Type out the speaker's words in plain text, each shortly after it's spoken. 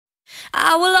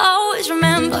I will always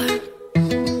remember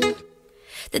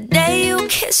the day you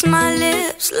kissed my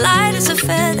lips, light as a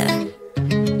feather.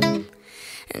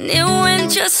 And it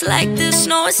went just like this.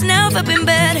 No, it's never been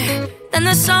better than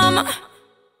the summer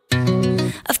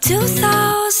of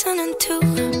 2002.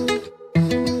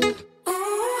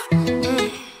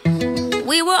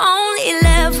 We were only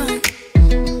 11,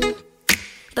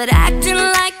 but acting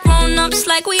like grown-ups,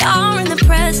 like we are in the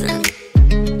present.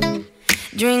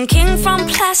 Drinking from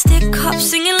plastic cups,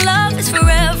 singing love is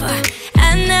forever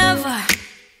and never.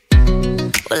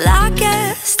 Well, I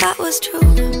guess that was true.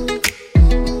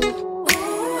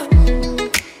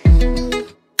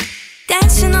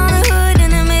 Dancing on the hood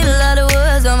in the middle of the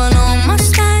woods of an old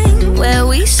Mustang, where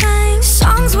we sang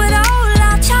songs with all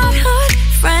our childhood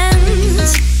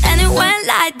friends. And it went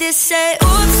like this, say,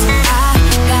 oops, I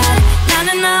got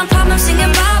 99 problems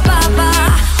singing bye, bye, bye.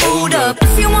 Hold up,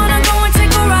 if you wanna go and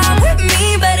take a ride with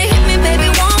me, better hit me, baby,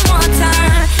 one more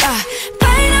time.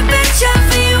 Paint a picture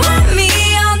for you and me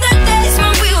on the days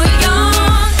when we were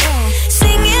young,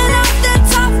 singing off the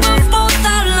top of both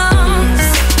our lungs.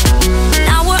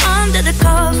 Now we're under the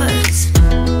covers.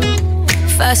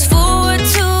 Fast forward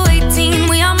to 18,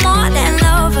 we are more than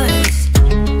lovers.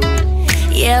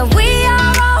 Yeah, we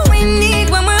are all we need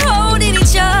when we're holding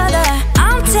each other.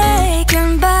 I'm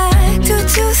taken back to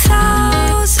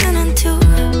 2002.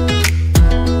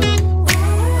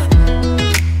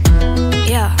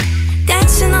 Yeah,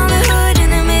 dancing on the hood in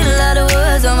the middle of the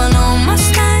woods of an old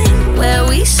Mustang, where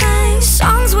we sang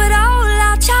songs with all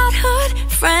our childhood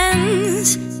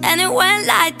friends. And it went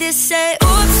like this, say,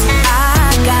 oops,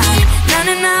 I got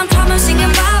 99 problems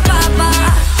singing bye, bye, bye.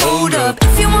 Hold up,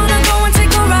 if you wanna go and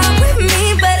take a ride with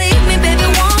me, better hit me, baby,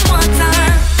 one more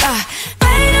time.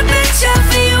 Paint a picture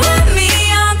for you and me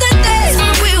on the days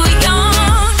when we were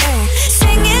young,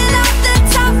 singing off the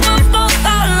top of both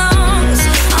our lungs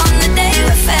on the day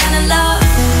we fell in love.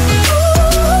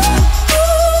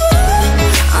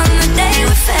 On the day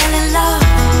we fell in love.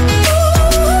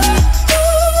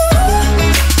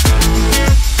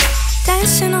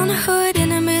 Dancing on the hood in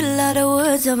the middle of the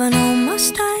woods of an old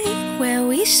Mustang, where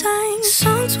we sang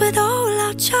songs with all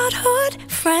our childhood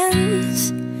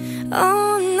friends.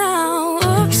 Oh, now,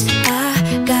 oops,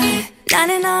 I got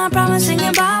 99 problems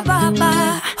singing bye, bye,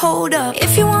 bye. Hold up,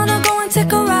 if you wanna go and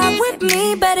take a ride with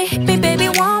me, better hit me, baby,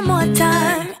 one more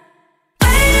time.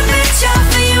 Paint a picture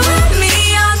for you and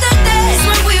me on the days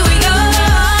when we were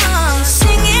young,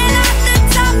 singing at the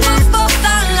top of both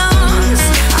our lungs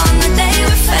on the day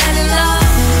we fell in love.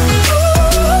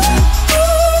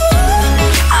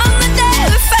 On the day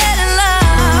we fell in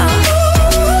love.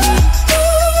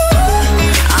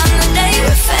 On the day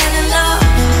we fell in love.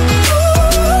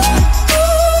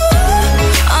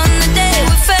 On the day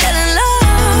we fell in love.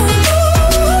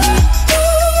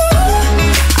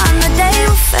 On the day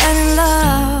we fell in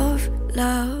love.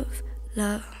 Love,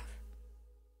 love.